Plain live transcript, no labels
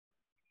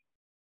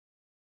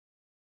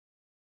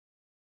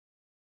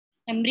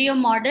embryo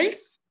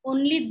models.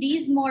 Only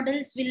these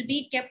models will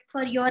be kept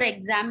for your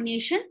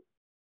examination.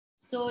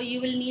 So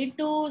you will need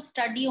to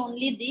study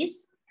only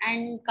this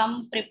and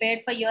come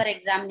prepared for your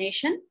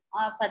examination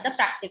for the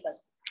practical.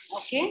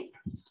 Okay.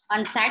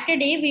 On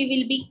Saturday, we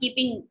will be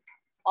keeping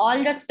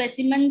all the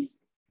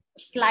specimens,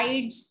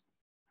 slides,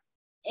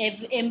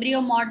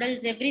 embryo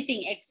models,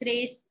 everything,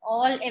 x-rays,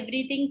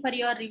 everything for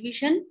your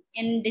revision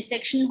in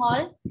dissection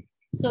hall.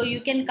 So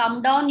you can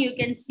come down, you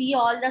can see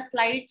all the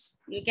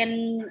slides, you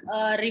can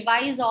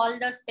revise all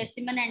the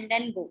specimen and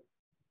then go.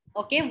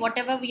 Okay,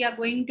 whatever we are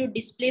going to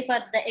display for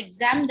the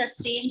exam, the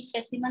same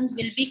specimens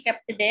will be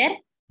kept there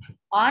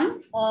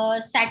on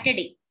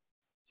Saturday.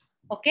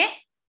 Okay.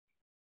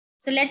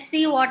 So let's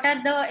see what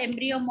are the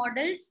embryo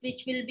models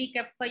which will be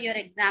kept for your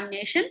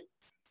examination.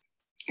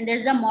 And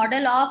there's a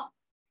model of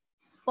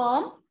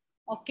sperm.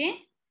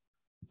 Okay.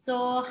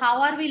 So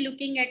how are we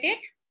looking at it?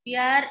 We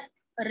are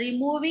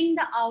removing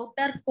the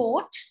outer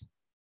coat.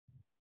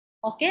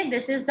 Okay.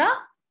 This is the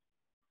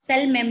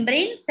cell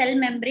membrane. Cell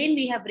membrane,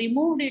 we have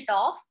removed it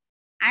off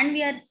and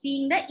we are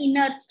seeing the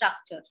inner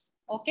structures.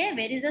 Okay.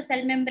 Where is the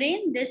cell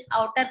membrane? This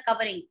outer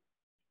covering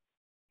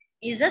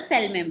is a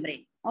cell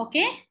membrane.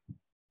 Okay.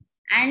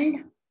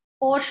 And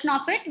portion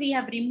of it we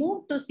have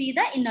removed to see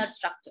the inner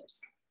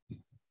structures.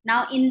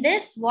 Now in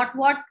this, what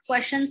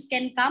questions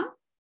can come?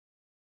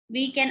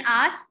 We can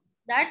ask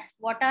that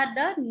what are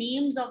the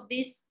names of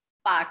these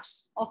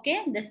parts?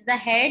 Okay, this is the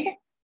head,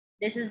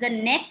 this is the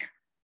neck,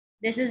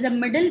 this is the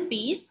middle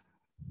piece,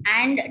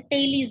 and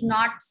tail is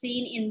not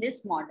seen in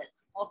this model.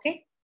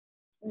 Okay.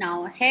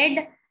 Now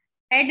head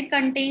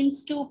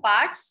contains two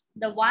parts.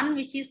 The one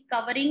which is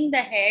covering the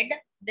head,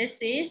 this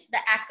is the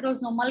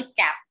acrosomal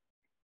cap.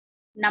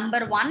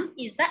 Number one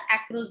is the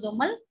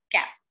acrosomal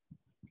cap.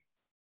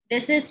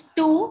 This is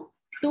 2.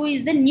 2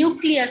 is the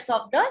nucleus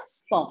of the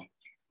sperm.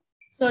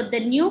 So the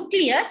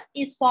nucleus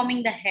is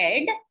forming the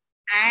head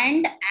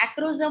and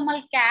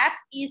acrosomal cap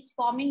is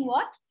forming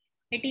what?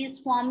 It is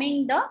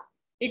formed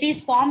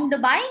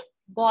by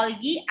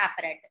Golgi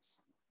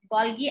apparatus.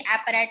 Golgi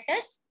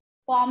apparatus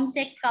forms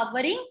a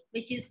covering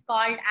which is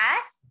called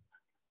as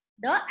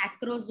the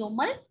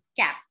acrosomal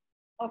cap.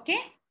 Okay.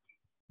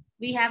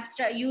 We have,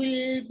 you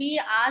will be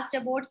asked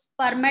about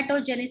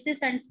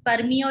spermatogenesis and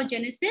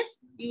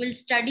spermiogenesis. You will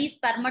study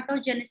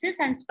spermatogenesis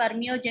and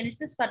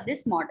spermiogenesis for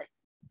this model.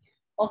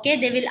 Okay,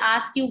 they will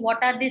ask you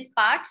what are these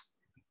parts,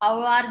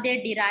 how are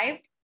they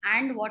derived,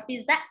 and what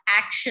is the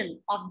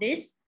action of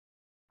these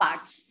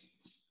parts.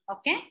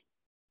 Okay,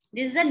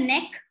 this is the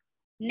neck.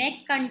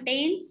 Neck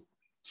contains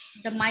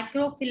the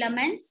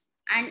microfilaments,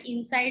 and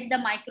inside the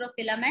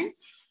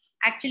microfilaments,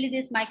 actually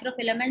these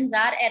microfilaments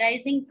are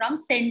arising from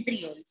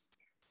centrioles.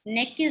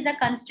 Neck is the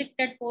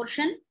constricted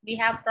portion. We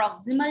have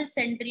proximal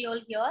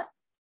centriole here,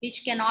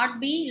 which cannot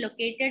be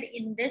located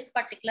in this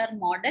particular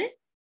model,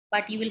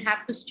 but you will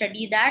have to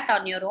study that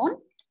on your own.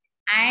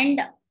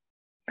 And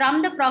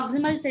from the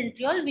proximal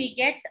centriole, we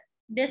get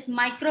this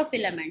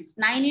microfilaments,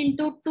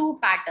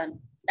 9x2 pattern.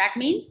 That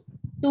means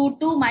 2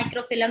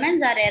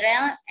 microfilaments are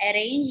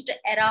arranged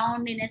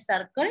around in a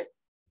circle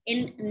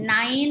in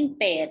 9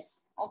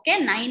 pairs.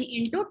 Okay,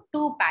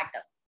 9x2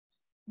 pattern.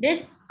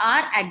 These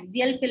are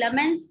axial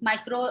filaments,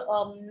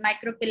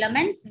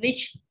 microfilaments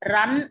which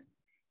run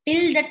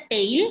till the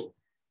tail,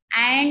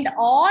 and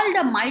all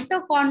the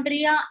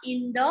mitochondria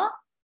in the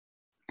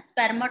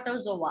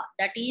spermatozoa,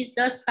 that is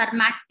the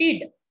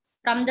spermatid.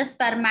 From the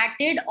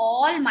spermatid,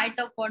 all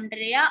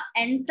mitochondria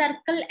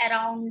encircle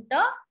around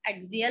the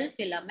axial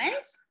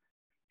filaments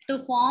to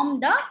form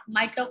the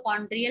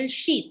mitochondrial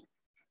sheath.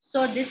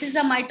 So this is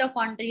a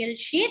mitochondrial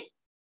sheath.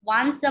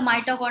 Once the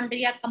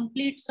mitochondria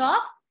completes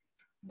off,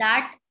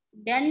 that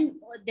then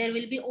there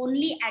will be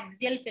only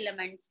axial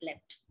filaments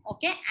left.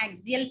 Okay,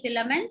 axial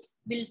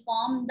filaments will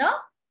form the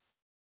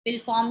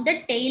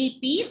tail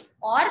piece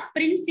or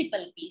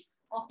principal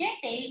piece. Okay,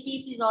 tail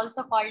piece is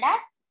also called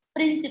as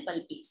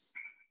principal piece.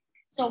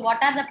 So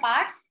what are the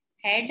parts?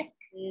 Head,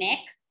 neck,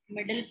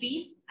 middle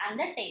piece, and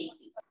the tail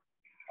piece.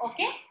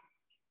 Okay,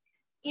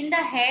 in the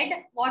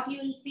head, what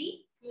you will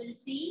see? You will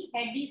see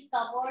head is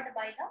covered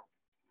by the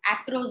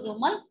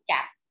acrosomal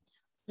cap.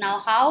 Now,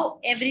 how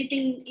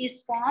everything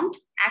is formed?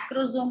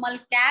 Acrosomal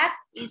cap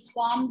is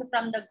formed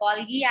from the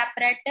Golgi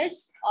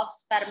apparatus of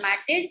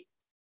spermatid.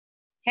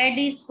 Head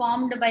is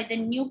formed by the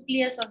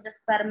nucleus of the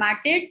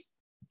spermatid.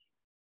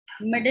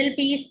 Middle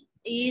piece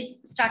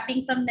is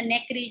starting from the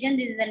neck region.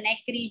 This is the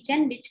neck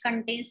region which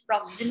contains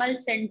proximal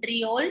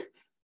centriole.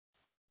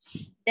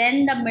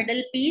 Then the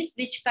middle piece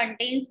which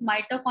contains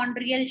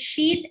mitochondrial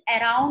sheath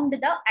around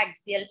the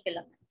axial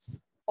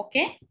filaments.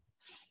 Okay.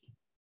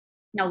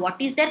 Now,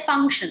 what is their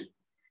function?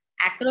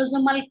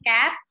 Acrosomal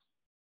cap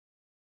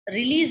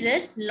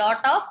releases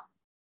lot of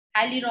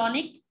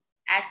hyaluronic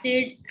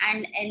acids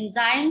and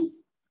enzymes,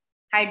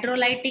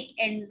 hydrolytic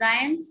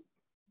enzymes,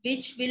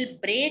 which will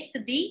break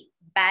the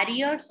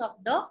barriers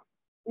of the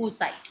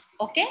oocyte.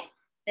 Okay,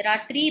 there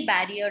are 3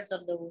 barriers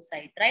of the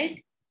oocyte,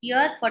 right?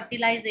 Here,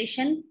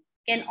 fertilization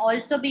can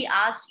also be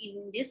asked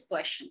in this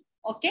question.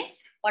 Okay,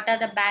 what are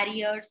the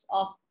barriers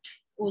of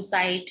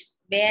oocyte,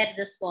 where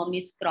the sperm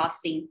is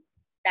crossing.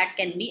 That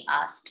can be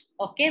asked.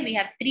 Okay, we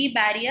have three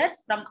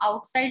barriers from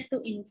outside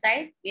to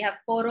inside. We have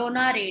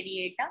corona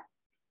radiata,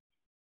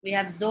 we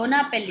have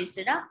zona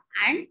pellucida,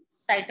 and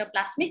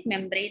cytoplasmic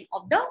membrane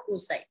of the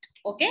oocyte.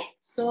 Okay,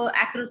 so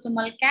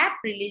acrosomal cap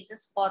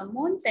releases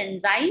hormones,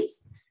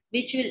 enzymes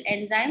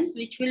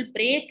which will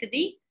break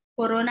the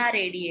corona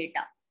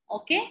radiata.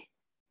 Okay,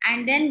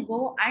 and then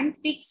go and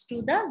fix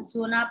to the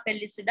zona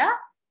pellucida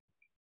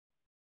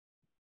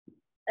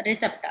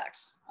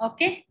receptors.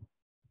 Okay,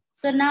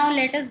 so now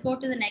let us go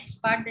to the next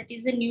part, that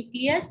is the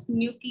nucleus.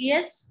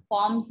 Nucleus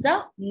forms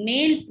the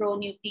male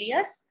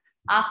pronucleus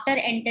after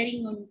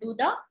entering into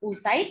the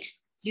oocyte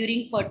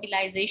during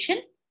fertilization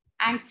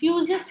and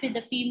fuses with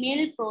the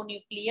female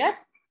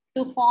pronucleus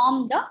to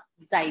form the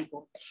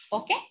zygote.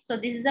 Okay, so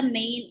this is the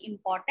main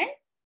important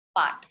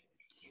part.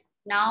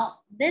 Now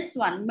this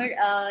one,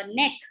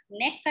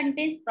 neck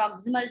contains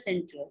proximal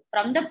centriole.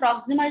 From the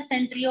proximal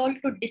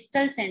centriole to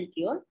distal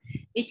centriole,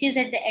 which is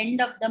at the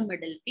end of the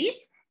middle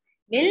piece,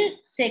 will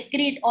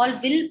secrete or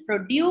will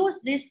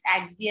produce this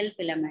axial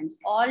filaments.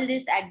 All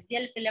these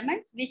axial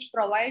filaments which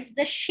provides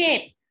the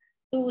shape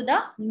to the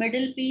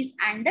middle piece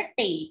and the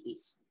tail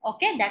piece.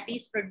 Okay, that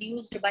is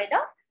produced by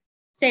the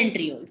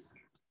centrioles.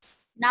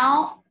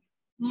 Now,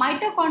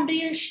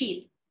 mitochondrial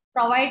sheath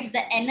provides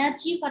the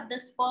energy for the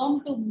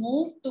sperm to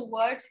move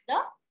towards the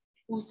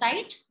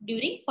oocyte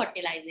during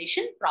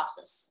fertilization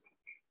process.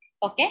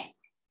 Okay,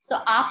 so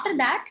after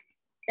that,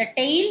 the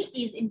tail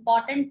is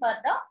important for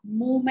the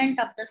movement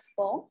of the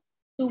sperm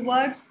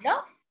towards the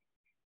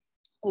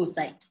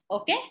oocyte.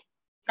 Okay,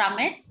 from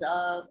its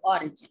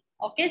origin.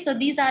 Okay, so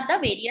these are the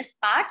various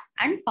parts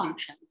and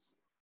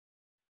functions.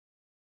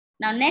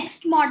 Now,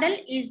 next model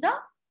is the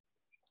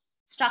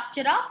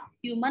structure of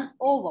human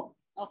ovum.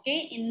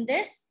 Okay, in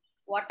this,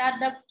 what are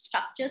the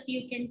structures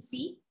you can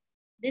see?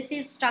 This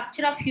is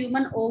structure of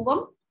human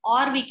ovum,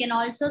 or we can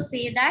also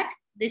say that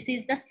this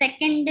is the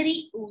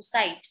secondary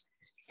oocyte.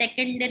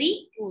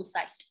 Secondary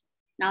oocyte.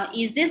 Now,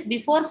 is this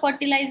before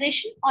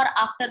fertilization or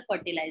after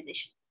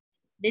fertilization?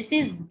 This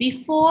is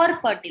before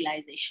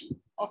fertilization.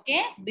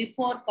 Okay,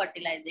 before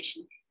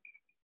fertilization.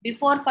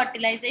 Before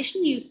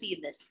fertilization, you see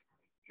this.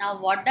 Now,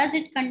 what does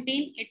it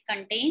contain? It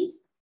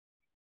contains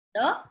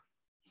the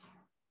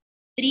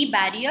three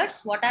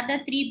barriers. What are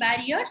the three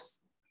barriers?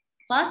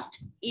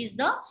 First is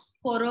the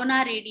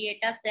corona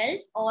radiata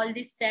cells. All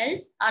these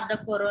cells are the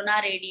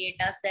corona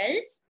radiata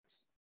cells.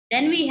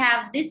 Then we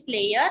have this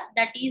layer,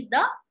 that is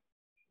the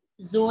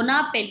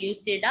zona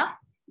pellucida.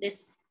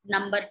 This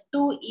number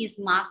 2 is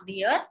marked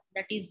here,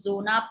 that is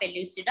zona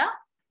pellucida.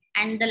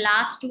 And the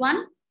last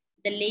one,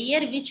 the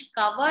layer which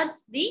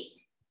covers the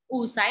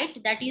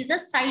oocyte, that is the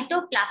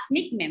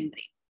cytoplasmic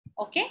membrane.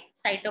 Okay,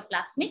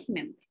 cytoplasmic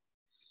membrane.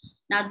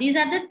 Now these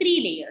are the three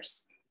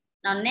layers.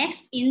 Now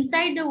next,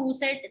 inside the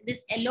oocyte,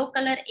 this yellow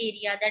color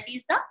area, that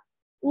is the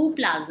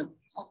ooplasm,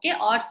 okay,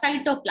 or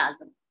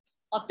cytoplasm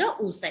of the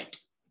oocyte.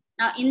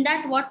 Now in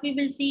that, what we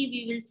will see?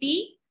 We will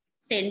see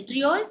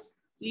centrioles,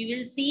 we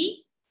will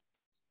see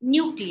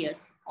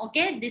nucleus.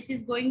 Okay, this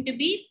is going to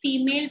be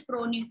female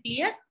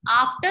pronucleus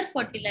after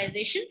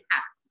fertilization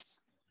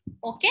happens.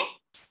 Okay,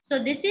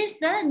 so this is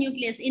the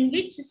nucleus. In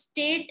which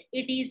state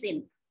it is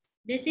in?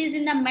 This is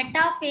in the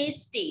metaphase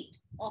state,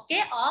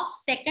 okay, of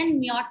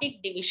second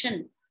meiotic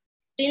division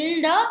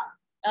till the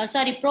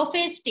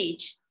prophase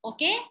stage.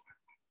 Okay,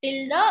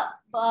 till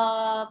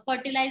the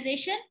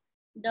fertilization,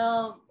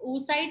 the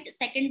oocyte,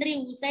 secondary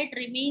oocyte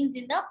remains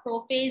in the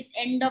prophase,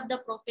 end of the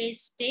prophase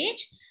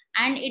stage,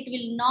 and it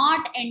will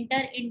not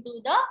enter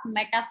into the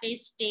metaphase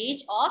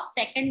stage of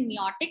second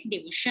meiotic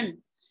division.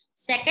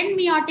 Second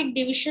meiotic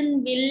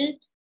division will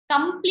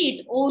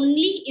complete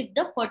only if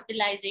the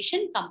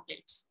fertilization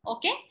completes.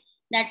 Okay,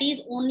 that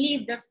is only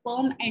if the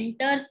sperm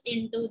enters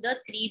into the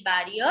three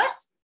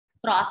barriers,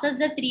 crosses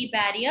the three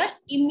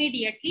barriers,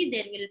 immediately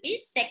there will be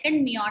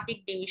second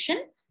meiotic division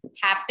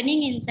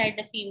happening inside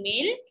the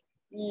female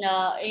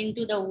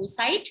into the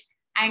oocyte,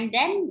 and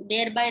then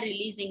thereby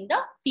releasing the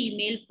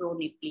female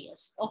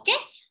pronucleus. Okay,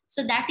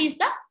 so that is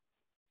the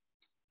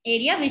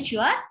area which you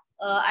are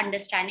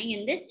understanding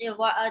in this.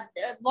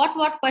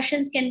 What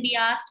questions can be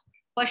asked?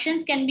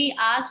 Questions can be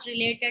asked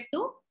related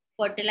to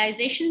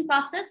fertilization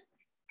process.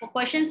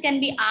 Questions can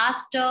be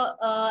asked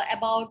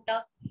about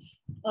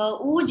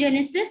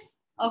oogenesis.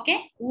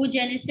 Okay,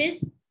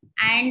 oogenesis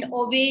and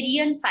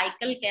ovarian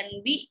cycle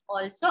can be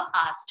also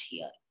asked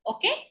here.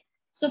 Okay,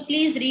 so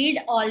please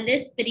read all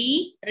these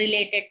three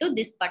related to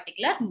this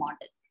particular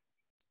model.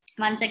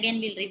 Once again,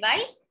 we'll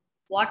revise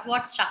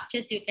what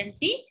structures you can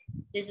see.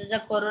 This is a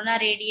corona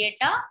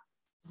radiata,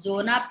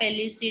 zona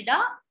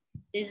pellucida,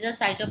 this is a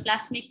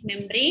cytoplasmic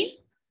membrane,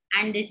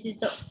 and this is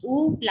the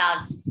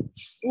ooplasm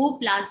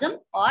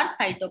or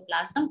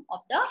cytoplasm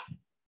of the,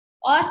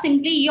 or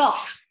simply yolk.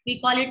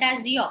 We call it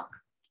as yolk.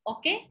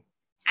 Okay,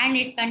 and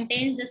it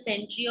contains the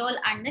centriole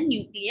and the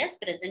nucleus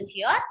present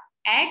here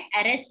and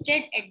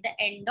arrested at the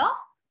end of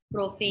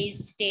prophase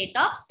state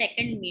of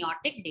second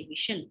meiotic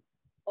division.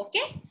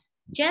 Okay,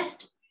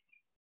 just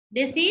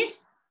this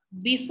is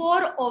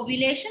before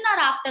ovulation or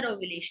after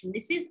ovulation?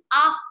 This is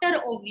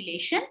after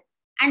ovulation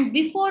and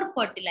before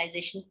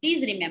fertilization.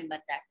 Please remember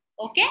that.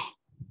 Okay.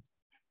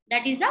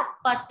 That is the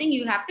first thing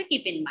you have to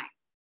keep in mind.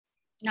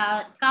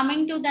 Now,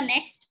 coming to the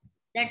next,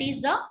 that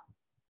is the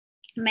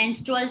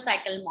menstrual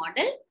cycle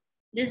model.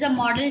 This is a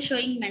model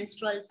showing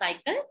menstrual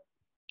cycle.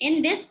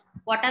 In this,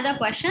 what are the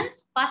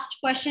questions? First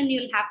question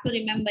you will have to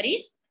remember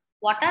is,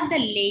 what are the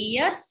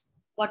layers?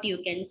 What you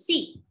can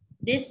see.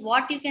 This,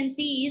 what you can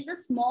see is a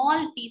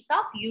small piece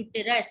of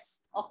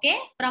uterus, okay,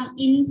 from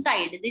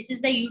inside. This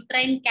is the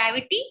uterine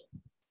cavity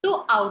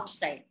to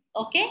outside,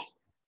 okay.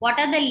 What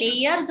are the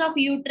layers of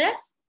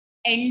uterus?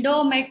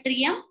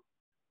 Endometrium,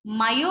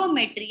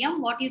 myometrium.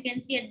 What you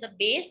can see at the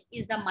base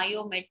is the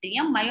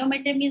myometrium.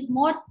 Myometrium is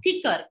more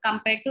thicker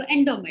compared to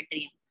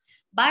endometrium.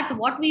 But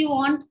what we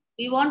want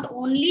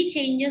only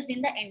changes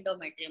in the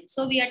endometrium.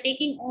 So we are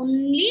taking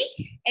only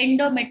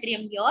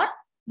endometrium here.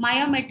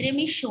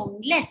 Myometrium is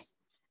shown less.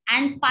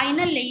 And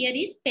final layer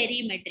is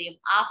perimetrium.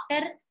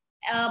 After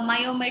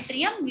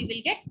myometrium, we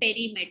will get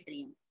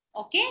perimetrium.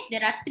 Okay,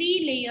 there are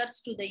 3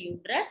 layers to the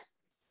uterus.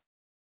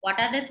 What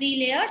are the 3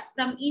 layers?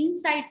 From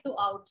inside to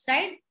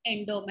outside,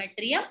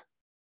 endometrium,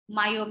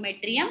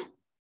 myometrium,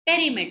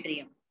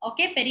 perimetrium.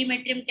 Okay,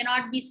 perimetrium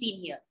cannot be seen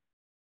here.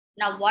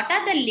 Now, what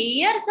are the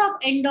layers of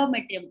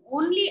endometrium?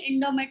 Only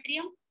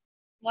endometrium.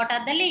 What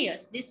are the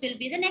layers? This will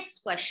be the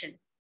next question.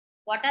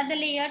 What are the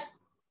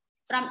layers?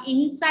 From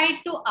inside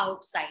to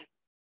outside.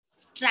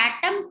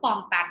 Stratum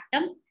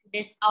compactum,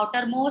 this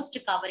outermost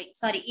covering,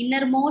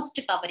 innermost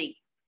covering.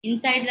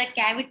 Inside the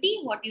cavity,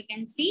 what you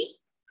can see,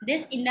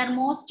 this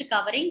innermost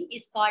covering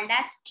is called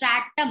as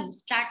stratum.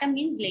 Stratum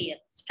means layer.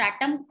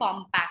 Stratum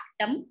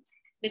compactum,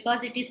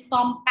 because it is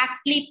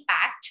compactly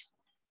packed.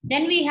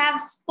 Then we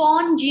have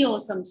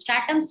spongiosum,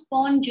 stratum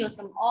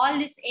spongiosum. All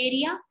this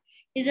area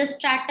is a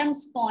stratum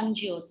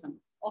spongiosum.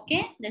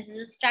 Okay, this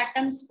is a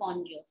stratum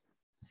spongiosum.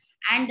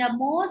 And the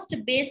most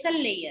basal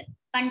layer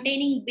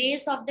containing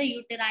base of the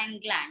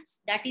uterine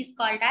glands, that is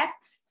called as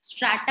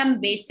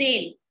stratum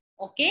basale.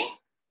 Okay,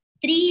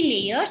 3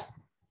 layers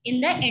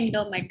in the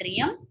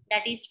endometrium,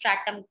 that is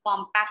stratum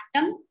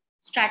compactum,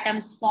 stratum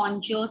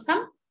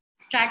spongiosum,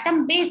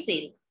 stratum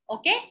basale.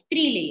 Okay,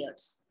 3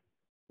 layers.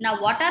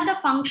 Now, what are the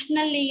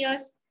functional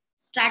layers?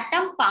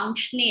 Stratum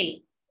functional.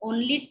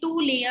 Only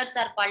 2 layers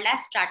are called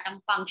as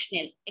stratum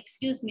functional.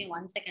 Excuse me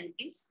 1 second,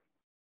 please.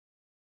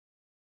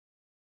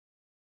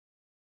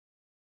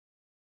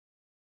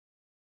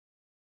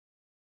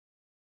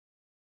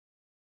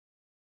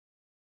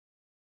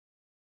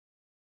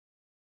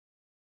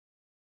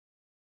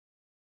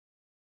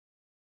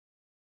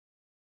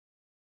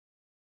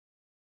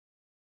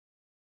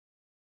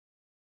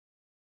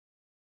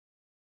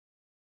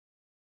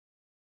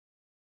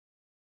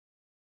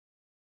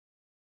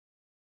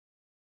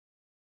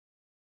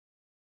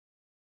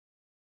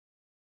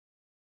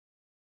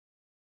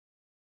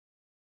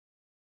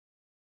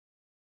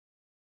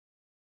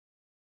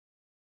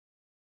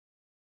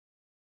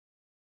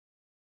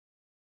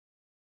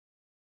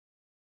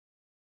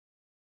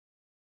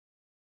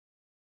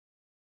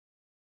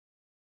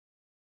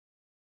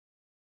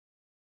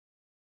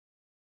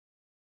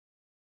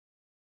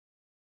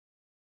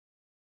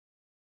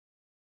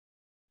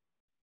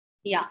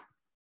 Yeah.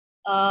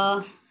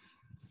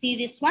 See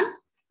this one.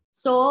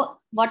 So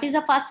what is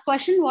the first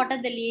question? What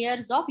are the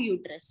layers of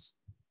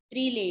uterus?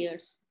 3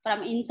 layers.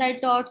 From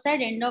inside to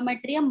outside,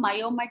 endometrium,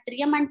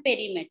 myometrium, and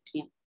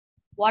perimetrium.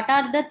 What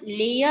are the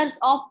layers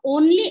of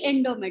only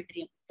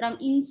endometrium? From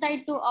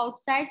inside to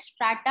outside,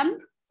 stratum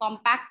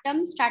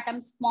compactum, stratum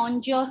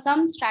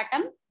spongiosum,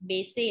 stratum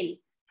basale.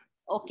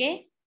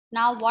 Okay.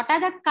 Now, what are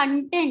the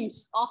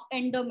contents of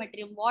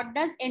endometrium? What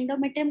does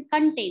endometrium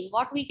contain?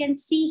 What we can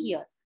see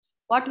here?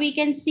 What we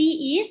can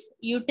see is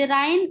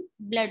uterine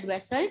blood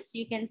vessels.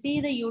 You can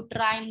see the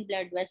uterine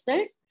blood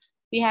vessels.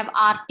 We have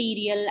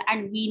arterial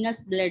and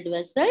venous blood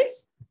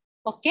vessels.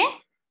 Okay.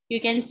 You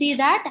can see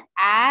that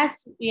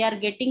as we are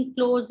getting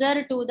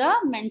closer to the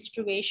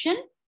menstruation,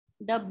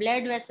 the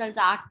blood vessels,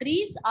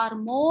 arteries are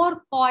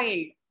more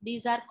coiled.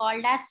 These are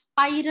called as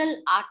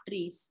spiral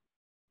arteries.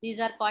 These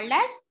are called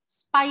as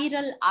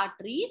spiral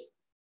arteries.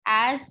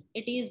 As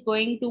it is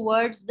going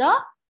towards the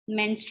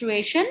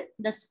menstruation,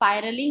 the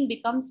spiraling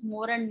becomes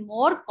more and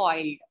more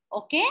coiled.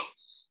 Okay.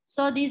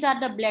 So these are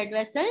the blood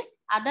vessels.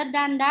 Other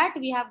than that,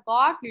 we have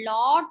got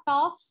lot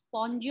of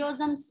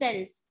spongiosum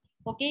cells.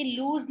 Okay,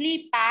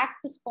 loosely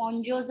packed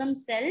spongiosum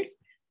cells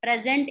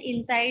present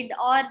inside,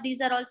 or these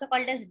are also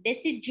called as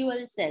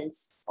decidual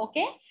cells.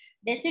 Okay,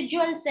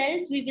 decidual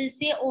cells we will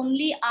say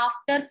only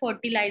after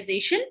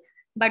fertilization,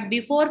 but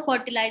before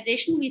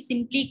fertilization we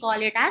simply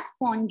call it as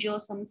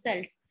spongiosum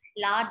cells,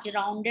 large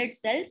rounded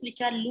cells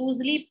which are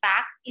loosely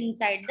packed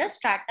inside the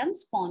stratum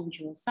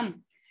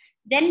spongiosum.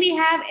 Then we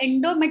have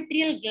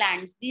endometrial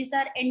glands. These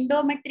are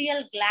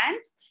endometrial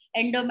glands.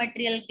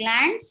 Endometrial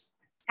glands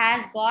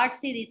has got,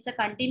 see, it's a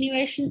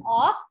continuation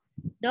of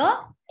the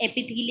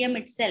epithelium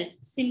itself.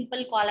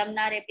 Simple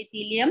columnar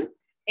epithelium.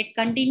 It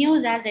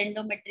continues as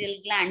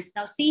endometrial glands.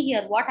 Now see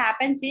here, what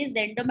happens is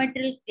the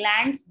endometrial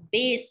glands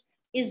base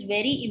is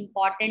very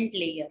important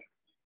layer.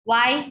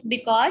 Why?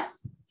 Because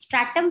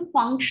stratum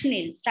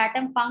functional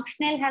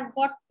has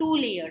got two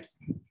layers.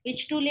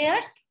 Which two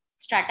layers?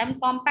 Stratum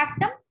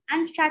compactum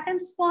and stratum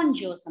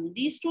spongiosum.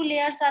 These two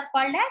layers are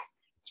called as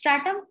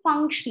stratum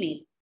functional.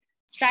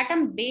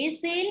 Stratum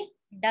basal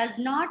does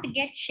not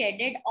get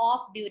shedded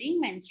off during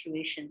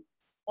menstruation.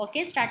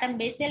 Okay, stratum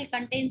basal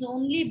contains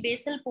only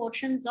basal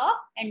portions of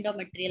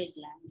endometrial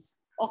glands.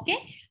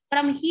 Okay,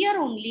 from here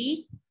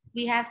only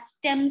we have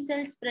stem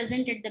cells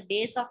present at the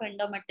base of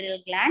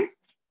endometrial glands,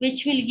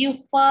 which will give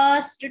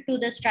first to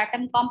the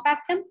stratum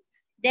compactum,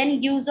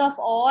 then gives off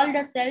all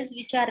the cells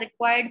which are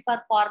required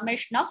for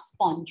formation of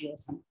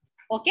spongiosum.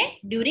 Okay,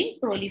 during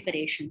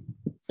proliferation.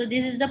 So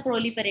this is the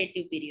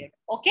proliferative period.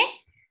 Okay,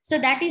 so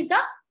that is the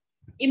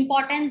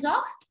importance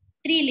of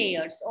three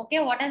layers.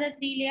 Okay, what are the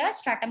three layers?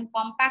 Stratum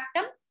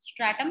compactum,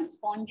 stratum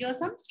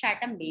spongiosum,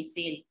 stratum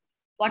basal.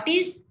 What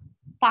is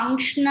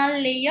functional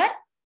layer?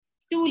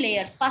 Two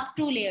layers, first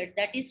two layers,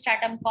 that is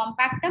stratum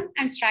compactum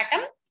and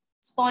stratum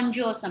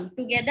spongiosum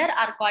together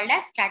are called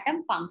as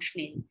stratum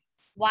functional.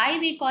 Why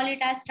we call it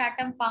as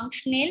stratum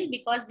functional?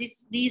 Because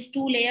these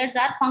two layers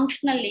are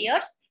functional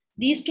layers.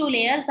 These two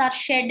layers are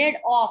shedded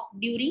off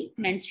during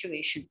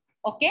menstruation.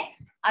 Okay,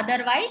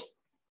 otherwise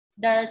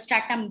the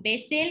stratum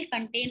basal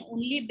contain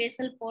only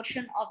basal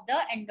portion of the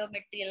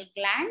endometrial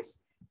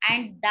glands,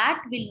 and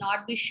that will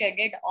not be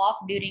shedded off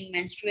during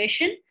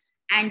menstruation.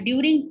 And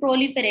during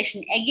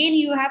proliferation, again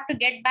you have to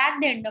get back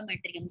the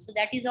endometrium. So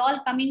that is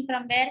all coming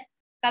from where?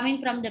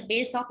 Coming from the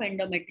base of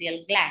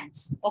endometrial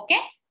glands. Okay.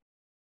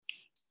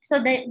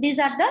 So these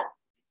are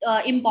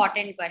the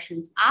important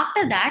questions.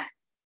 After that,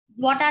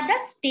 what are the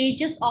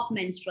stages of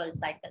menstrual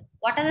cycle?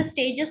 What are the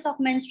stages of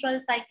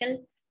menstrual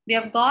cycle? We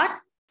have got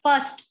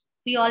first,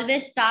 we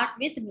always start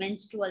with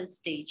menstrual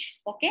stage.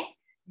 Okay.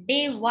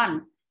 Day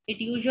 1, it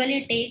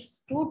usually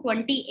takes to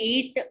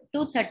 28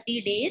 to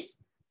 30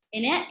 days.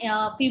 In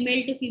a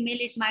female to female,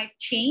 it might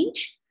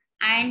change,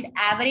 and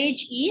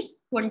average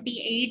is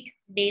 28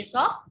 days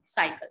of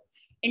cycle.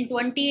 In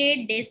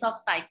 28 days of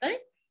cycle,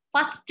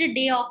 first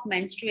day of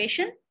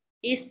menstruation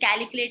is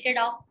calculated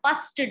of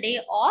first day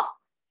of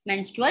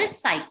menstrual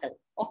cycle.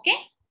 Okay,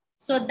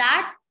 so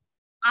that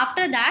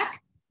after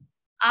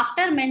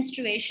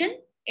menstruation,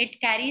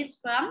 it carries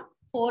from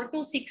 4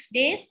 to 6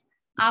 days.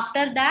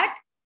 After that,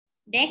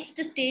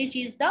 next stage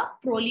is the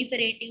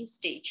proliferative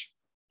stage.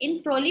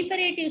 In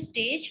proliferative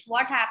stage,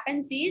 what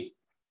happens is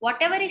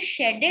whatever is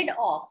shedded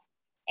off,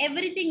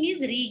 everything is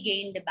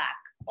regained back.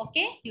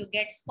 Okay, you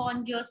get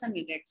spongiosum,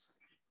 you get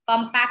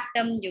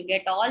compactum, you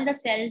get all the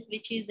cells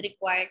which is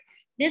required.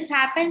 This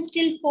happens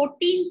till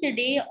 14th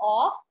day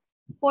of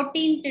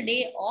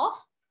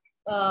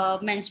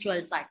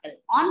menstrual cycle.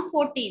 On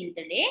 14th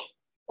day,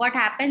 what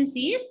happens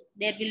is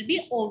there will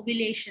be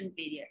ovulation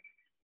period.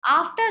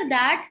 After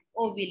that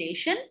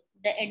ovulation,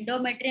 the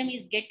endometrium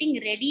is getting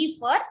ready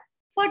for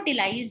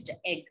fertilized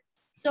egg.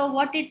 So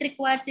what it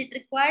requires? It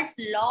requires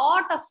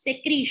lot of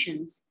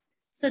secretions.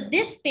 So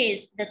this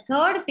phase, the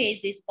third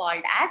phase, is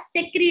called as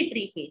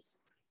secretory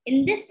phase.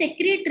 In this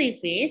secretory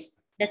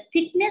phase, the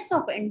thickness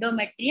of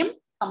endometrium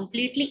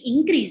completely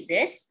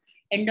increases,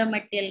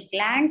 endometrial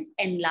glands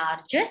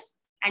enlarges,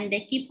 and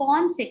they keep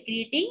on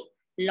secreting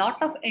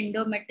lot of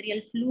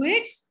endometrial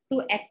fluids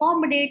to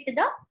accommodate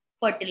the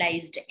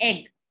fertilized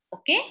egg.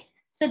 Okay,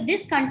 so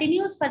this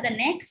continues for the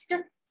next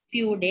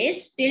few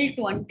days till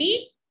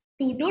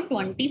 22 to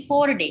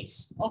 24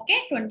 days.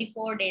 Okay,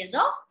 24 days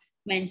of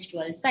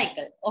menstrual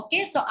cycle.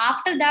 Okay, so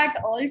after that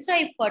also,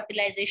 if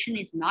fertilization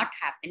is not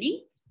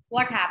happening,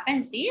 what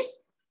happens is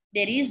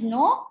there is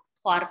no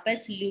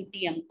corpus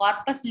luteum.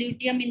 Corpus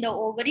luteum in the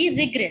ovary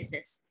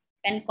regresses.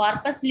 When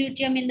corpus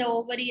luteum in the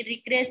ovary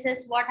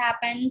regresses, what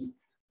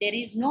happens? There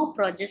is no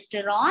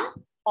progesterone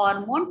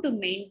hormone to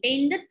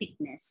maintain the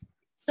thickness.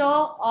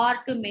 So, or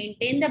to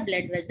maintain the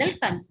blood vessel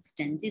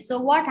consistency. So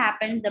what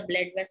happens? The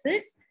blood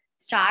vessels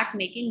start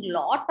making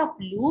lot of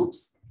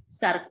loops,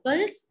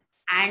 circles,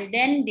 and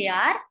then they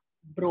are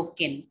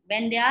broken.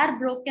 When they are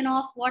broken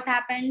off, what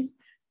happens?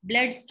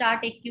 Blood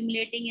start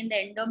accumulating in the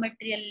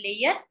endometrial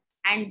layer,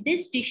 and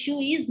this tissue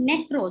is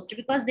necrosed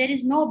because there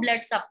is no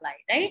blood supply,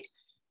 right?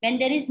 When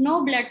there is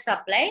no blood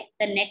supply,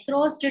 the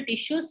necrosed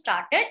tissue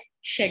started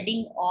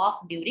shedding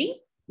off during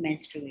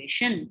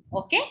menstruation.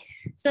 Okay,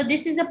 so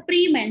this is a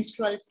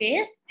premenstrual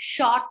phase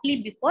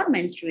shortly before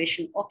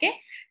menstruation. Okay,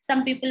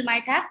 some people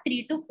might have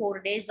 3 to 4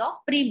 days of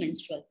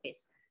premenstrual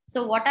phase.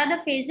 So what are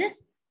the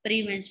phases?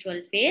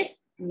 Premenstrual phase,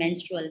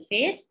 menstrual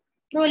phase,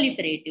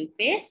 proliferative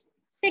phase,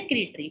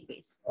 secretory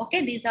phase.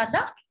 Okay, these are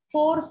the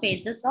 4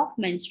 phases of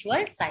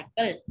menstrual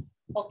cycle.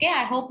 Okay,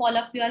 I hope all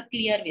of you are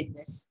clear with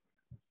this.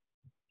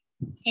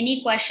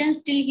 Any questions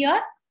still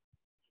here?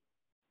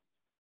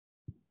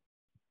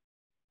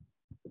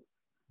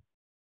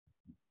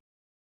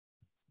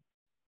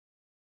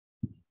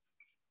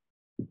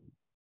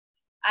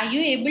 Are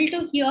you able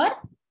to hear?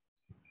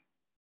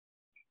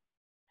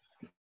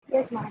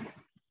 Yes, ma'am.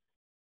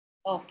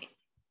 Okay.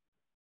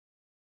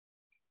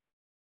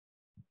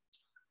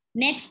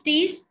 Next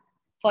is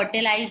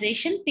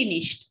fertilization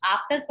finished.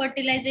 After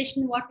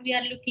fertilization, what we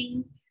are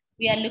looking?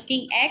 We are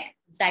looking at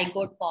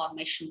zygote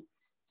formation.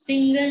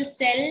 Single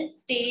cell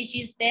stage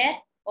is there.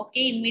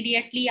 Okay,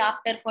 immediately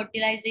after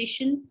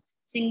fertilization,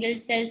 single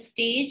cell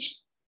stage,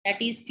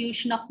 that is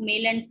fusion of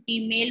male and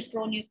female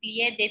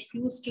pronuclei, they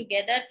fuse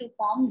together to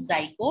form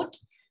zygote.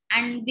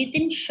 And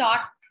within short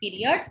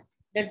period,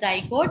 the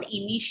zygote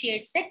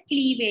initiates a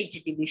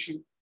cleavage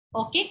division.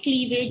 Okay,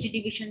 cleavage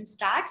division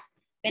starts.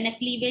 When a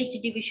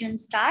cleavage division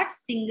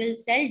starts, single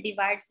cell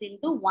divides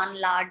into one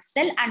large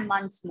cell and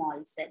one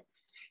small cell.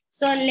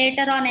 So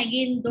later on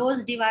again,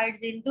 those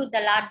divides into,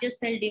 the larger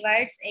cell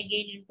divides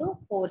again into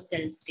 4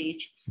 cell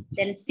stage,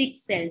 then 6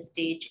 cell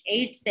stage,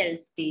 8 cell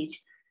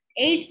stage.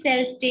 8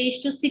 cell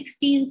stage to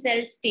 16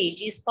 cell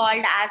stage is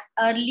called as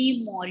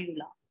early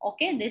morula.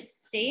 Okay,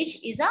 this stage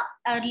is a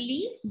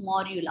early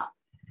morula.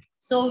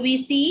 So we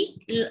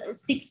see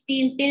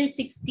 16 till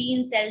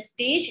 16 cell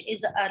stage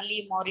is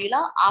early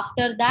morula.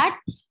 After that,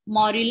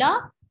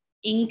 morula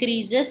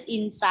increases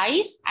in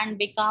size and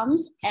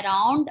becomes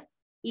around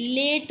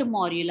late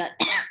morula.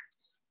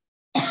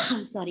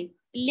 Sorry,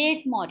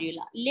 late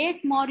morula.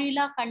 Late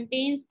morula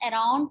contains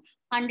around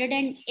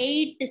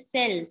 108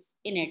 cells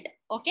in it.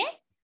 Okay,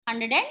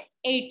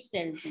 108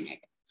 cells in it.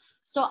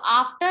 So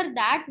after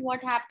that,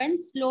 what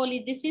happens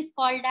slowly? This is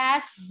called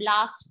as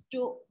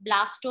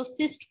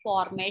blastocyst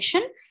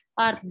formation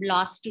or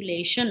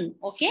blastulation.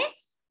 Okay,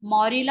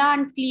 morula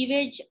and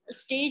cleavage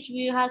stage,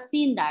 we have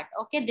seen that.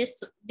 Okay,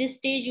 this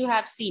stage you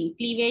have seen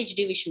cleavage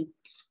division.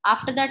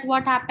 After that,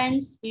 what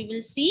happens? We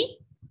will see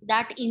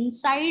that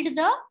inside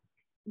the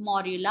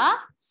morula,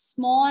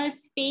 small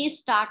space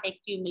start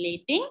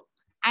accumulating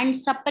and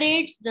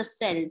separates the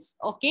cells,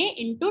 okay,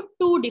 into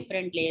 2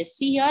 different layers.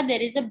 See here,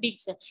 there is a big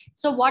cell.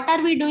 So what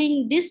are we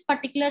doing? This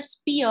particular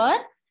sphere,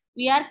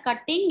 we are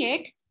cutting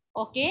it,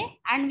 okay,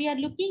 and we are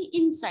looking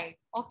inside.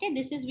 Okay,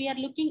 this is, we are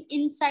looking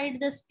inside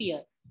the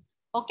sphere.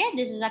 Okay,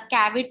 this is a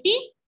cavity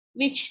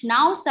which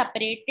now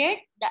separated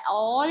the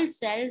all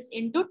cells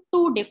into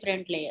 2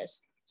 different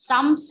layers.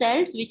 Some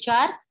cells which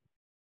are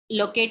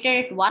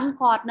located at one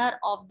corner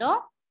of the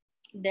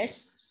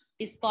this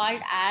is called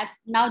as,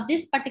 now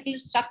this particular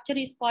structure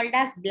is called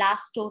as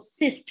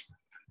blastocyst.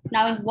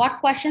 Now what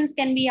questions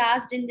can be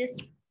asked in this?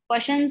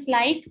 Questions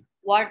like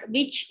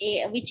which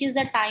is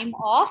the time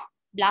of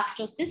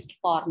blastocyst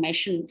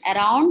formation?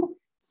 Around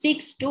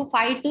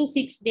 5 to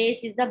 6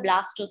 days is the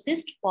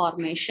blastocyst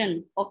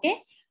formation.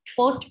 Okay,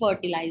 post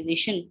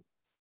fertilization.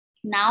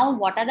 Now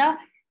what are the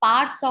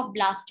parts of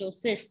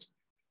blastocyst?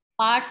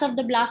 Parts of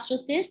the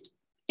blastocyst,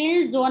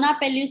 till zona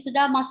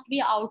pellucida must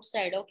be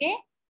outside. Okay,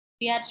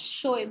 we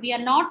are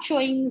not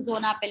showing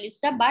zona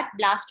pellucida, but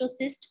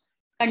blastocyst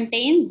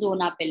contains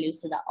zona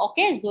pellucida.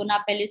 Okay,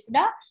 zona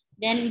pellucida.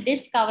 Then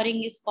this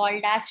covering is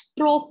called as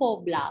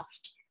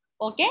trophoblast.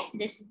 Okay,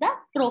 this is the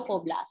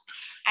trophoblast,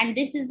 and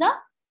this is the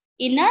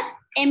inner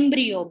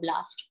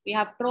embryoblast. We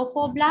have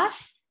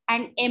trophoblast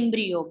and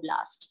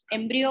embryoblast.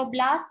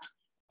 Embryoblast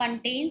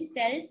contains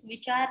cells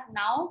which are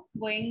now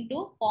going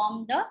to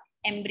form the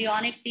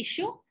embryonic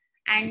tissue,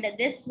 and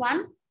this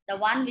one, the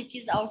one which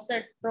is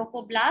outside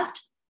trophoblast,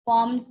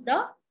 forms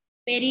the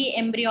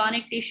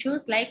peri-embryonic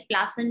tissues like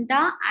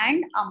placenta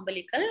and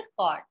umbilical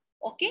cord.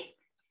 Okay,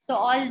 so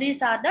all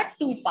these are the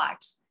 2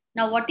 parts.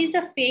 Now what is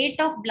the fate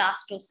of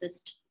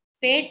blastocyst?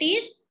 Fate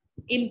is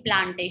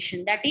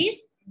implantation. That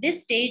is,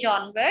 this stage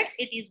onwards,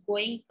 it is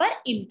going for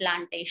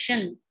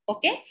implantation.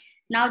 Okay,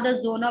 now the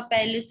zona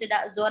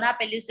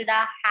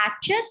pellucida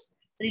hatches,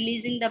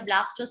 releasing the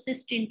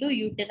blastocyst into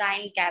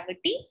uterine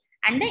cavity,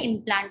 and the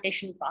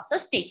implantation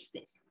process takes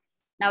place.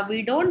 Now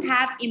we don't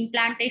have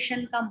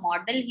implantation ka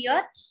model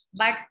here,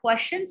 but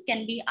questions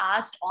can be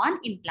asked on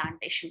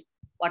implantation.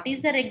 What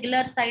is the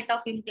regular site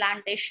of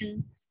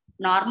implantation?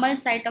 Normal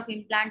site of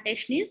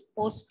implantation is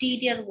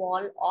posterior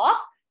wall of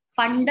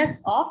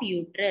fundus of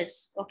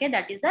uterus. Okay,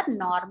 that is a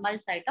normal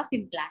site of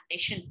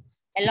implantation.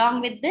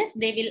 Along with this,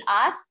 they will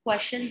ask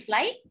questions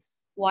like,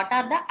 what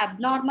are the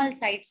abnormal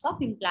sites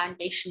of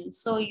implantation?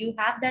 So you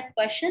have that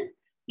question.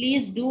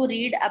 Please do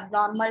read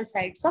abnormal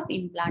sites of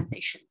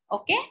implantation.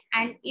 Okay,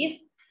 and if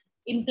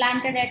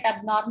implanted at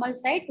abnormal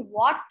site,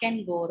 what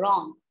can go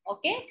wrong?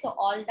 Okay, so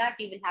all that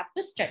you will have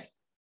to study.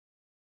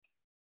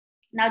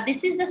 Now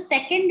this is the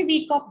second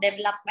week of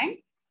development.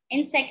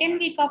 In second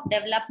week of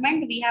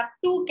development, we have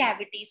 2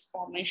 cavities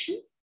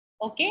formation.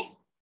 Okay,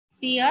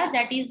 see here,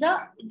 that is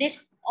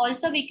this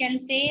also we can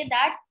say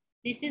that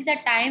this is the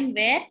time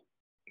where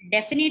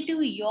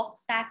definitive yolk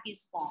sac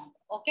is formed.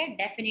 Okay,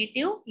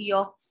 definitive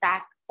yolk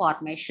sac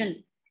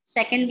formation.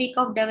 Second week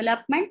of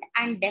development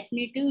and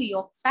definitive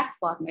yolk sac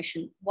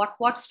formation.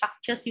 What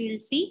structures you will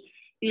see?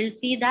 You will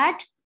see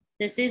that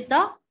this is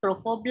the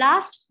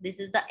trophoblast, this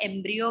is the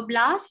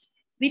embryoblast.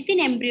 Within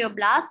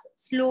embryoblast,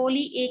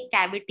 slowly a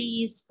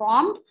cavity is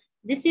formed.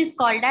 This is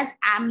called as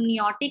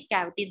amniotic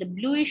cavity. The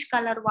bluish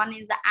color one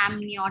is the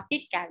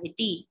amniotic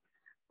cavity.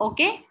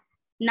 Okay,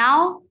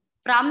 now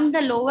from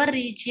the lower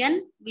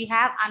region, we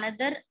have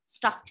another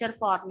structure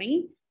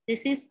forming.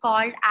 This is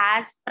called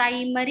as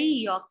primary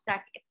yolk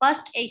sac.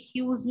 First, a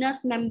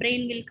Huesner's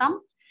membrane will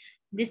come.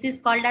 This is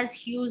called as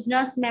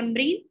Huesner's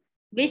membrane,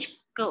 which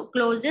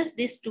closes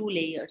these two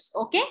layers.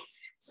 Okay.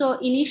 So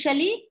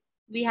initially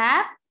we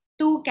have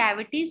two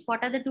cavities.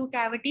 What are the two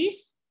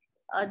cavities?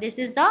 This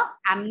is the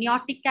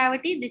amniotic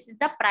cavity. This is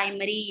the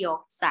primary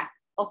yolk sac.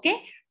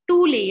 Okay.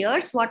 Two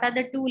layers. What are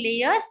the two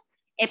layers?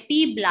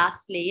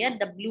 Epiblast layer,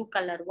 the blue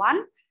color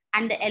one,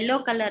 and the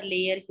yellow color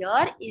layer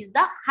here is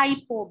the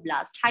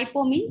hypoblast.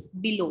 Hypo means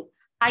below.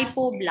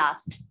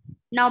 Hypoblast.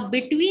 Now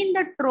between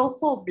the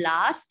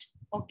trophoblast,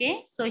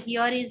 okay, so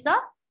here is a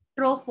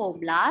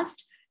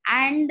trophoblast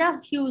and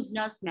the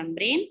Huesner's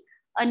membrane.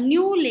 A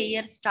new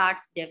layer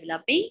starts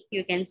developing.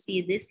 You can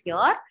see this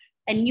here.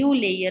 A new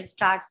layer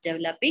starts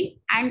developing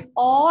and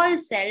all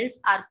cells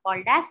are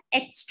called as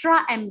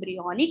extra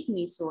embryonic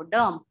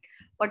mesoderm.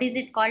 What is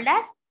it called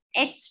as?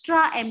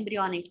 Extra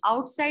embryonic.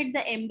 Outside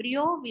the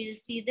embryo, we'll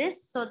see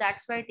this. So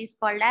that's why it is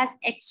called as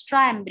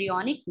extra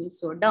embryonic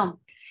mesoderm.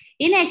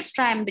 In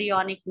extra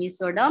embryonic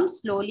mesoderm,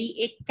 slowly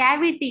a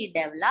cavity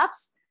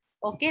develops.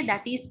 Okay,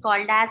 that is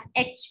called as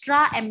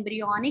extra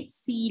embryonic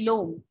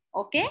coelom.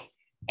 Okay,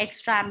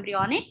 extra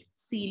embryonic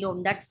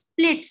coelom that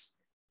splits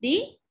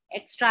the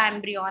extra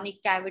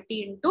embryonic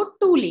cavity into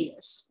two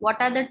layers.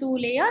 What are the two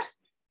layers?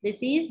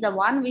 This is the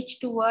one which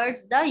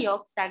towards the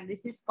yolk sac.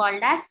 This is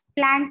called as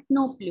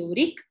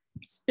splanchnopluric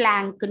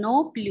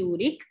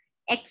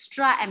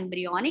extra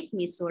embryonic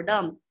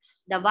mesoderm.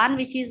 The one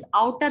which is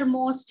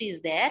outermost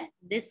is there.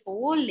 This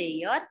whole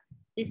layer,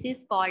 this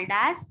is called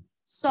as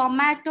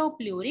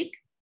somatopleuric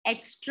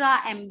extra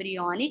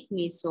embryonic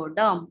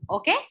mesoderm.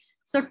 Okay.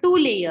 So two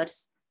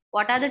layers.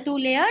 What are the two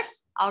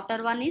layers?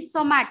 Outer one is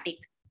somatic.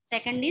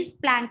 Second is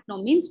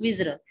splanchno, means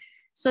visceral.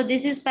 So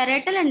this is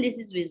parietal and this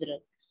is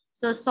visceral.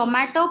 So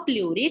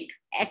somatopleuric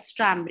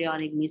extra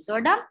embryonic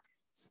mesoderm,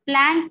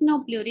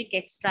 splanchnopluric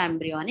extra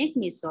embryonic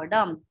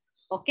mesoderm.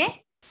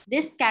 Okay.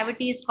 This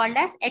cavity is called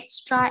as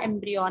extra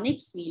embryonic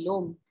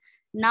coelom.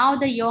 Now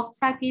the yolk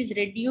sac is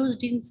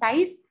reduced in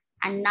size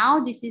and now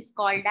this is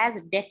called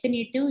as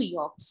definitive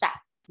yolk sac.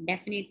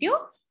 Definitive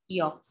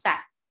yolk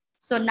sac.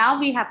 So now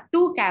we have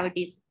two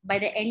cavities. By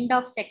the end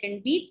of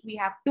second week, we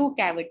have two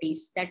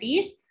cavities. That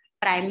is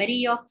primary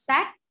yolk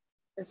sac,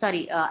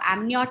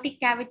 amniotic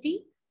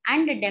cavity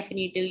and a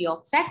definitive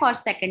yolk sac or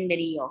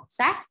secondary yolk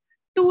sac.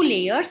 Two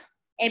layers,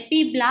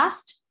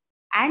 epiblast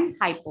and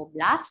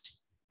hypoblast,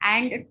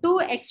 and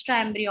two extra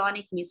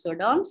embryonic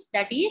mesoderms,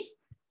 that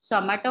is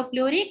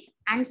somatopleuric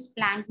and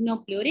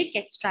splanchnopluric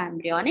extra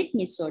embryonic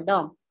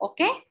mesoderm.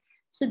 Okay.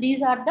 So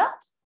these are the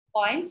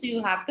points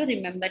you have to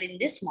remember in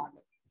this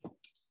model.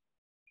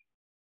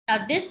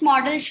 Now this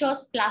model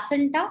shows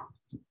placenta.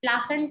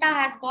 Placenta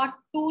has got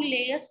two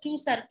layers, two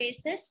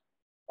surfaces.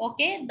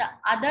 Okay, the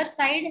other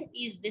side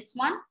is this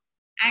one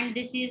and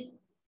this is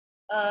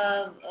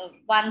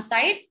one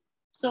side.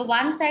 So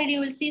one side you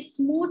will see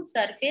smooth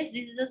surface.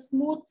 This is a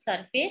smooth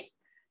surface.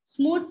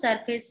 Smooth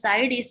surface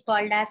side is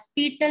called as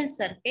fetal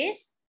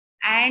surface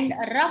and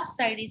rough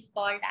side is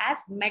called as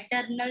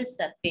maternal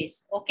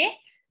surface. Okay,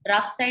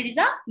 rough side is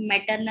a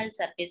maternal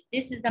surface.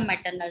 This is the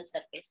maternal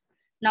surface.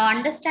 Now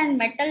understand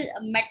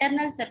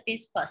maternal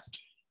surface first.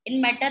 In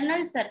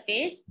maternal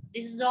surface,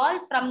 this is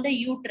all from the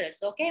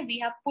uterus. Okay, we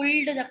have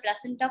pulled the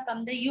placenta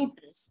from the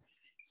uterus.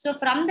 So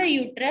from the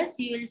uterus,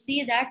 you will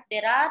see that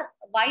there are,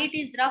 why it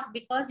is rough?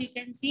 Because you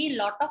can see a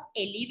lot of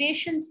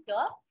elevations here.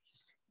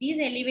 These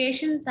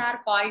elevations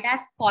are called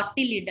as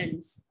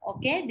cotyledons.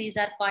 Okay, these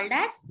are called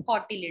as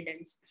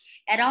cotyledons.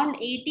 Around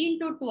 18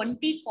 to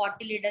 20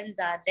 cotyledons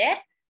are there,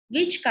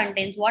 which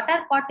contains, what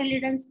are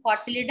cotyledons?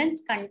 Cotyledons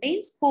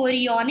contains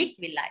chorionic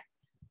villi.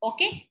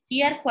 Okay,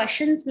 here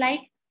questions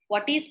like,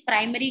 what is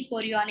primary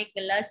chorionic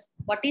villus?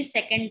 What is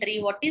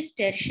secondary? What is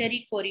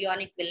tertiary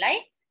chorionic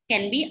villi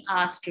can be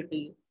asked to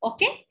you.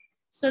 Okay,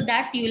 so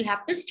that you will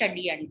have to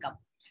study and come.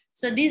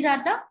 So these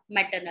are the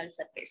maternal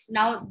surface.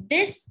 Now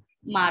this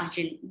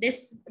margin,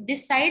 this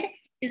side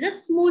is a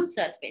smooth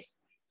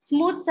surface.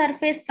 Smooth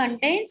surface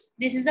contains,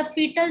 this is the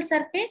fetal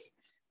surface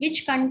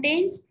which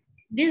contains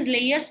these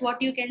layers.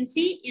 What you can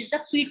see is the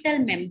fetal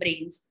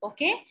membranes.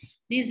 Okay,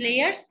 these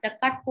layers, the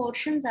cut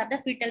portions are the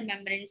fetal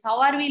membranes.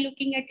 How are we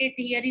looking at it?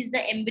 Here is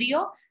the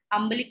embryo,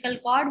 umbilical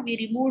cord. We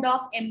removed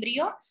off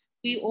embryo.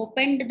 We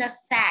opened the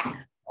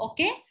sac.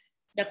 Okay,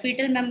 the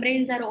fetal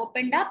membranes are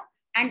opened up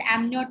and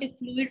amniotic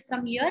fluid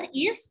from here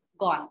is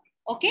gone.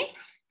 Okay,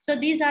 so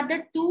these are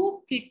the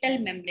two fetal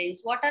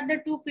membranes. What are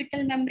the two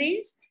fetal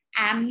membranes?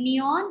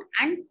 Amnion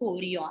and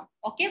chorion.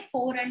 Okay,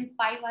 4 and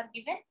 5 are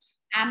given.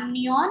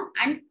 Amnion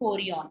and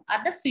chorion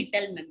are the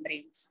fetal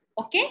membranes.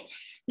 Okay.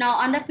 Now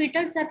on the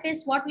fetal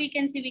surface, what we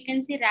can see? We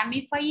can see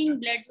ramifying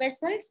blood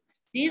vessels.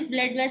 These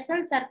blood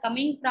vessels are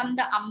coming from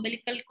the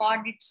umbilical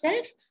cord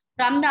itself.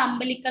 From the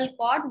umbilical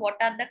cord, what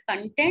are the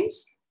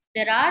contents?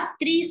 There are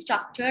 3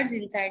 structures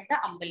inside the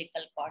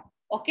umbilical cord.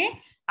 Okay.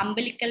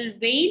 Umbilical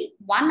vein,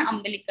 1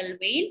 umbilical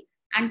vein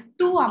and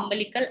 2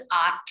 umbilical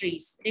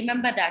arteries.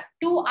 Remember that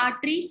 2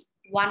 arteries,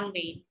 1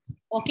 vein.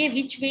 Okay.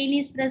 Which vein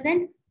is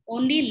present?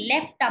 Only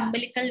left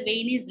umbilical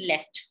vein is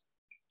left.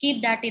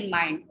 Keep that in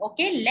mind.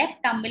 Okay,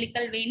 left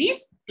umbilical vein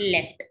is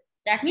left.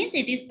 That means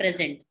it is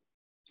present.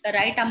 The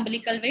right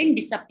umbilical vein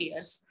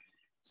disappears.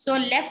 So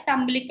left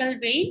umbilical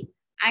vein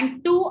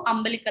and two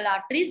umbilical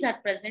arteries are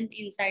present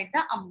inside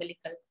the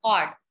umbilical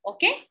cord.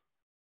 Okay.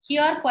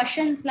 Here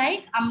questions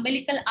like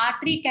umbilical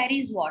artery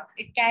carries what?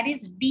 It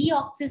carries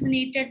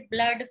deoxygenated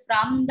blood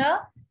from the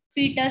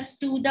fetus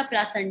to the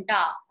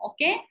placenta.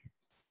 Okay.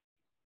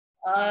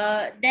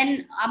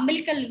 Then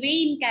umbilical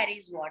vein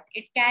carries what?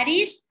 It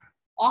carries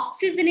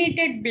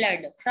oxygenated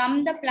blood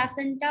from the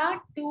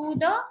placenta to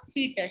the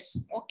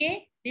fetus.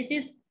 Okay. This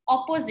is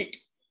opposite.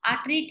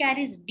 Artery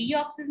carries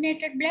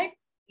deoxygenated blood.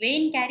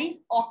 Vein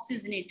carries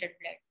oxygenated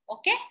blood.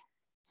 Okay.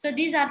 So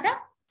these are the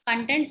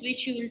contents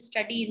which you will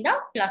study in the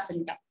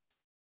placenta.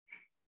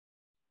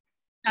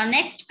 Now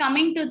next,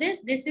 coming to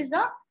this is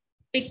a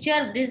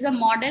picture. This is a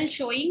model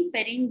showing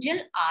pharyngeal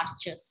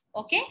arches.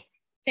 Okay.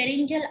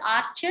 Pharyngeal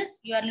arches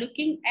you are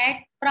looking at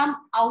from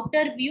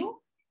outer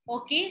view.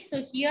 Okay.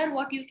 So here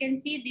what you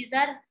can see, these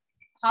are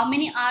how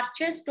many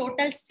arches?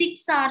 Total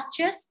 6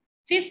 arches.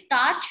 Fifth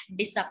arch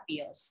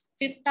disappears.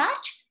 Fifth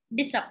arch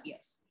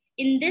disappears.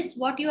 In this,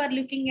 what you are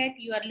looking at?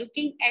 You are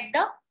looking at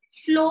the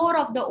floor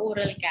of the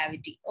oral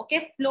cavity.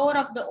 Okay. Floor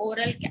of the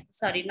oral,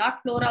 sorry,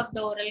 not floor of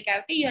the oral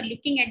cavity. You are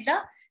looking at the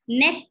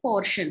neck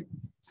portion.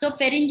 So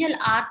pharyngeal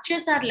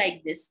arches are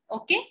like this.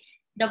 Okay.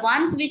 The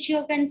ones which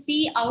you can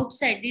see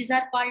outside, these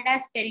are called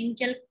as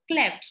pharyngeal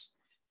clefts.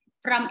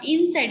 From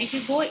inside, if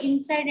you go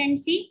inside and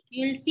see,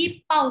 you will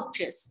see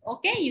pouches.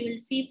 Okay. You will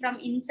see from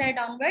inside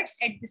onwards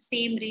at the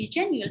same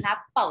region, you will have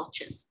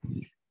pouches.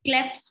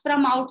 Clefts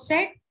from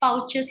outside,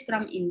 pouches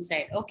from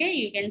inside. Okay.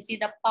 You can see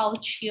the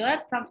pouch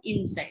here from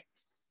inside.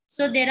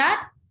 So there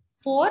are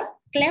 4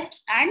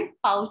 clefts and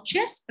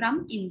pouches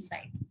from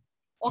inside.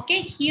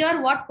 Okay,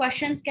 here what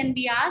questions can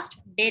be asked?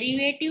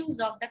 Derivatives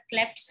of the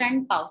clefts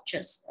and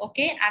pouches.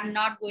 Okay, I'm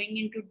not going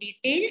into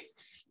details.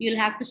 You'll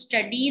have to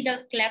study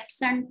the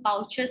clefts and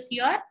pouches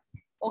here.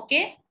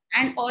 Okay,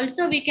 and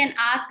also we can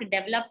ask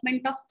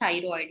development of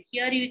thyroid.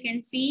 Here you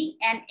can see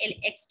an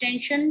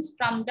extensions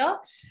from the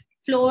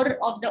floor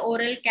of the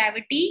oral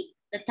cavity.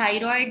 The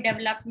thyroid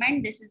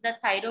development, this is the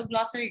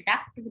thyroglossal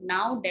duct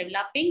now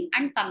developing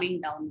and coming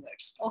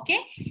downwards. Okay.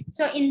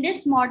 So in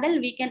this model,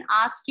 we can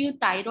ask you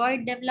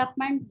thyroid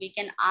development. We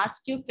can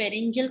ask you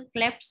pharyngeal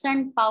clefts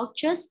and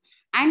pouches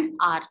and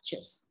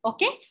arches.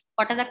 Okay.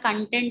 What are the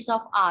contents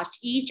of arch?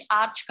 Each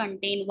arch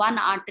contain one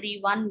artery,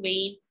 one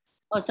vein,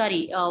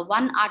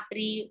 one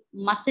artery,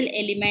 muscle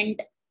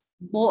element,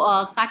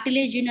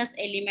 cartilaginous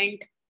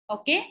element.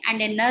 Okay.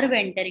 And a nerve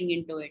entering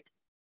into it.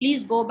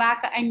 Please go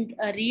back and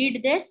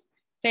read this.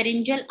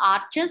 Pharyngeal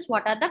arches,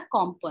 what are the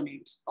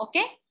components?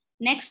 Okay.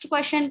 Next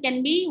question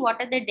can be,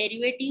 what are the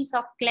derivatives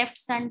of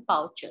clefts and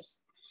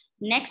pouches?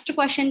 Next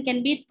question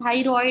can be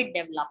thyroid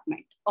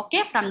development.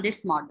 Okay, from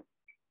this model.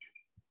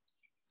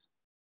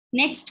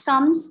 Next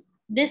comes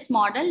this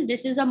model.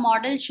 This is a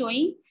model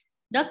showing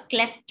the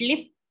cleft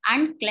lip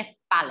and cleft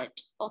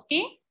palate.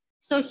 Okay.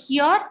 So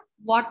here,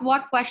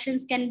 what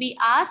questions can be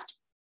asked?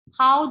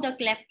 How the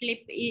cleft lip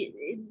is,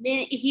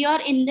 here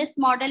in this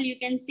model, you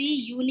can see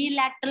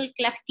unilateral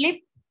cleft lip.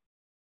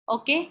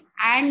 Okay,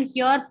 and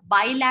here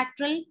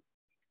bilateral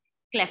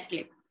cleft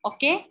lip.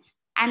 Okay,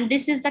 and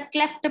this is the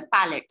cleft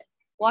palate.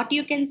 What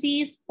you can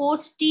see is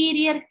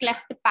posterior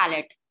cleft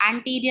palate.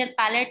 Anterior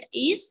palate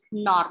is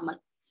normal.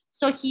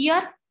 So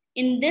here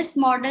in this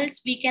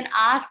models, we can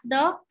ask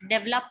the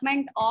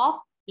development of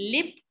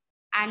lip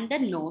and the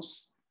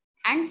nose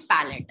and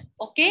palate.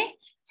 Okay,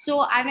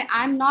 so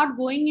I'm not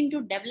going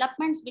into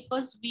developments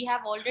because we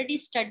have already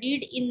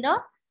studied in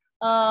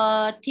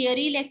the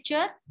theory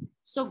lecture.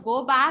 So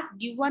go back,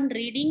 give one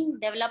reading,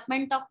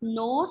 development of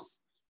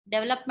nose,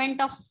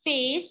 development of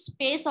face.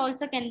 Face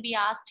also can be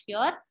asked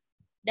here.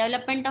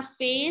 Development of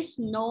face,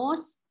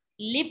 nose,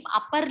 lip,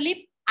 upper lip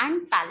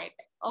and palate.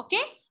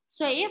 Okay.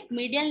 So if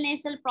medial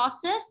nasal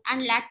process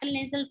and lateral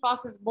nasal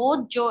process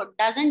both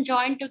doesn't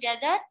join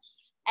together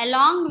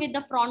along with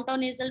the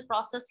frontonasal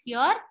process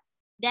here,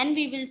 then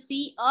we will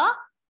see a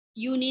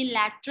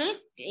unilateral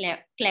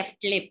cleft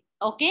lip.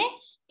 Okay.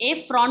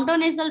 If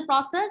frontonasal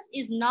process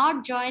is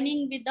not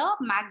joining with the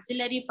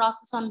maxillary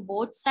process on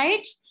both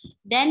sides,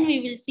 then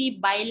we will see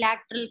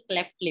bilateral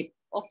cleft lip.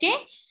 Okay.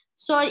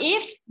 So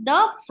if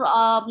the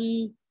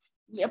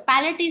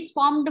palate is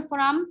formed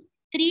from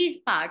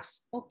 3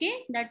 parts,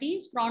 okay, that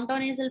is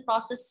frontonasal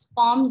process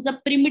forms the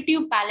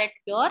primitive palate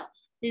here.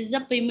 This is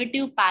the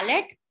primitive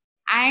palate,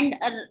 and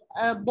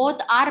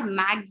both are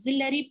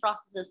maxillary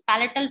processes,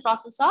 palatal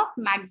process of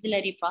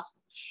maxillary process.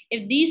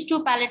 If these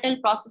 2 palatal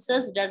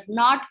processes does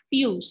not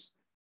fuse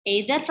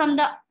either from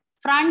the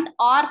front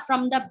or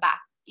from the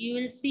back, you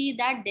will see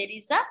that there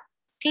is a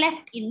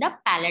cleft in the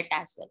palate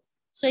as well.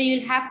 So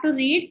you'll have to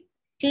read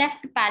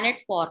cleft palate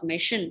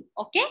formation.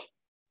 Okay.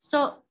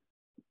 So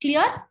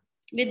clear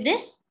with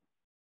this?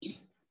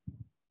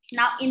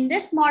 Now in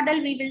this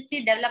model, we will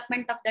see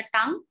development of the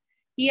tongue.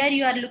 Here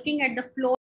you are looking at the floor